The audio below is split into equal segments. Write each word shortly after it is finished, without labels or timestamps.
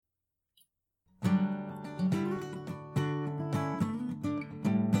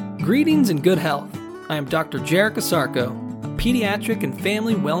Greetings and good health. I am Dr. Jarek Asarko, a pediatric and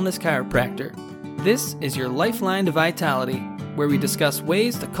family wellness chiropractor. This is your Lifeline to Vitality, where we discuss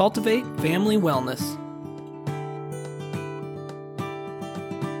ways to cultivate family wellness.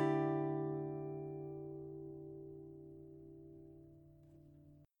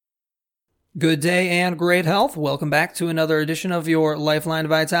 Good day and great health. Welcome back to another edition of your Lifeline to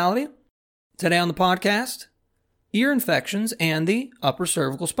Vitality. Today on the podcast, ear infections and the upper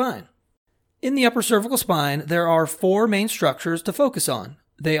cervical spine. In the upper cervical spine, there are four main structures to focus on.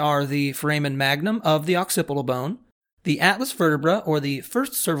 They are the foramen magnum of the occipital bone, the atlas vertebra or the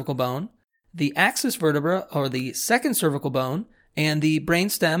first cervical bone, the axis vertebra or the second cervical bone, and the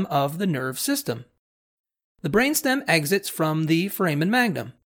brainstem of the nerve system. The brainstem exits from the foramen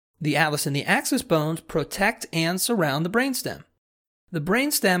magnum. The atlas and the axis bones protect and surround the brainstem. The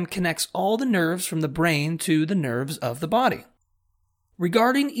brainstem connects all the nerves from the brain to the nerves of the body.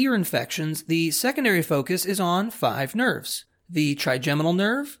 Regarding ear infections, the secondary focus is on 5 nerves: the trigeminal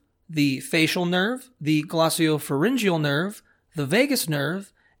nerve, the facial nerve, the glossopharyngeal nerve, the vagus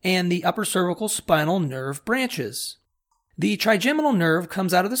nerve, and the upper cervical spinal nerve branches. The trigeminal nerve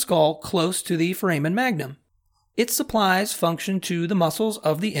comes out of the skull close to the foramen magnum. It supplies function to the muscles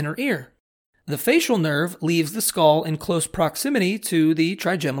of the inner ear. The facial nerve leaves the skull in close proximity to the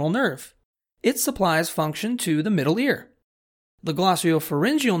trigeminal nerve. It supplies function to the middle ear. The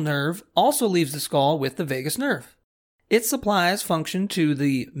glossopharyngeal nerve also leaves the skull with the vagus nerve. It supplies function to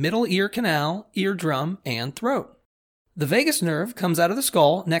the middle ear canal, eardrum, and throat. The vagus nerve comes out of the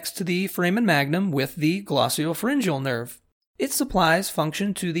skull next to the foramen magnum with the glossopharyngeal nerve. It supplies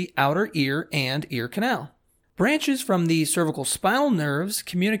function to the outer ear and ear canal. Branches from the cervical spinal nerves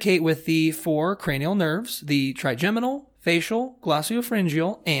communicate with the 4 cranial nerves, the trigeminal, facial,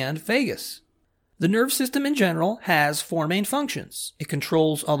 glossopharyngeal, and vagus. The nerve system in general has 4 main functions. It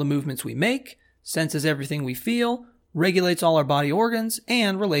controls all the movements we make, senses everything we feel, regulates all our body organs,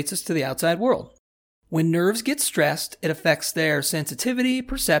 and relates us to the outside world. When nerves get stressed, it affects their sensitivity,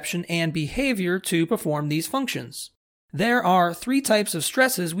 perception, and behavior to perform these functions. There are 3 types of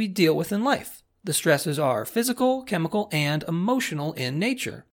stresses we deal with in life. The stresses are physical, chemical, and emotional in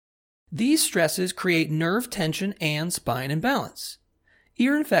nature. These stresses create nerve tension and spine imbalance.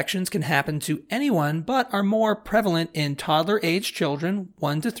 Ear infections can happen to anyone but are more prevalent in toddler-aged children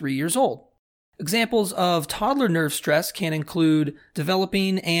 1 to 3 years old. Examples of toddler nerve stress can include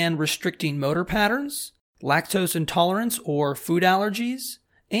developing and restricting motor patterns, lactose intolerance or food allergies,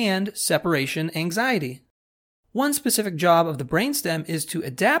 and separation anxiety. One specific job of the brainstem is to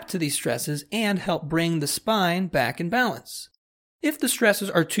adapt to these stresses and help bring the spine back in balance. If the stresses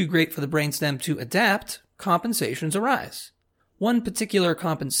are too great for the brainstem to adapt, compensations arise. One particular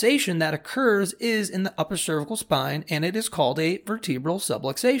compensation that occurs is in the upper cervical spine, and it is called a vertebral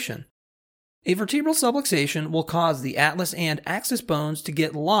subluxation. A vertebral subluxation will cause the atlas and axis bones to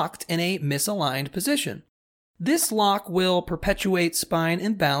get locked in a misaligned position. This lock will perpetuate spine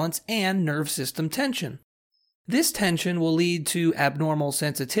imbalance and nerve system tension. This tension will lead to abnormal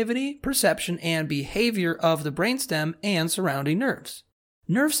sensitivity, perception, and behavior of the brainstem and surrounding nerves.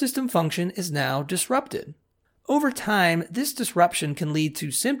 Nerve system function is now disrupted. Over time, this disruption can lead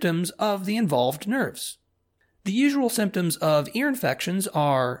to symptoms of the involved nerves. The usual symptoms of ear infections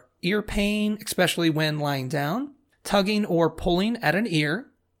are ear pain, especially when lying down, tugging or pulling at an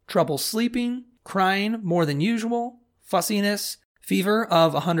ear, trouble sleeping, crying more than usual, fussiness, fever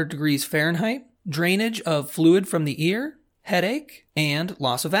of 100 degrees Fahrenheit, drainage of fluid from the ear, headache, and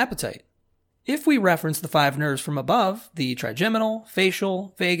loss of appetite. If we reference the 5 nerves from above, the trigeminal,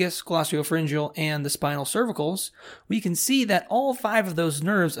 facial, vagus, glossopharyngeal, and the spinal cervicals, we can see that all 5 of those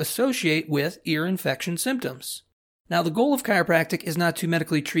nerves associate with ear infection symptoms. Now, the goal of chiropractic is not to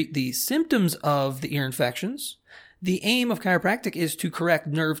medically treat the symptoms of the ear infections. The aim of chiropractic is to correct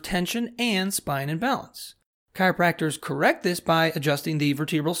nerve tension and spine imbalance. Chiropractors correct this by adjusting the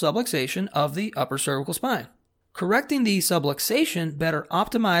vertebral subluxation of the upper cervical spine. Correcting the subluxation better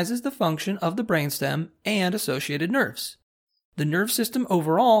optimizes the function of the brainstem and associated nerves. The nerve system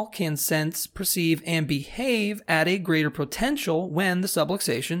overall can sense, perceive, and behave at a greater potential when the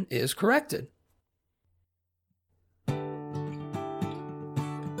subluxation is corrected.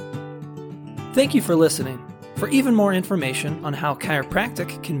 Thank you for listening. For even more information on how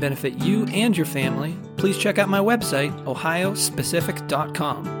chiropractic can benefit you and your family, please check out my website,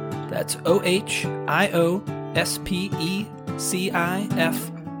 ohiospecific.com. That's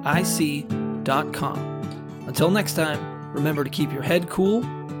ohiospecific.com. Until next time, remember to keep your head cool,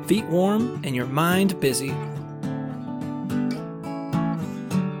 feet warm, and your mind busy.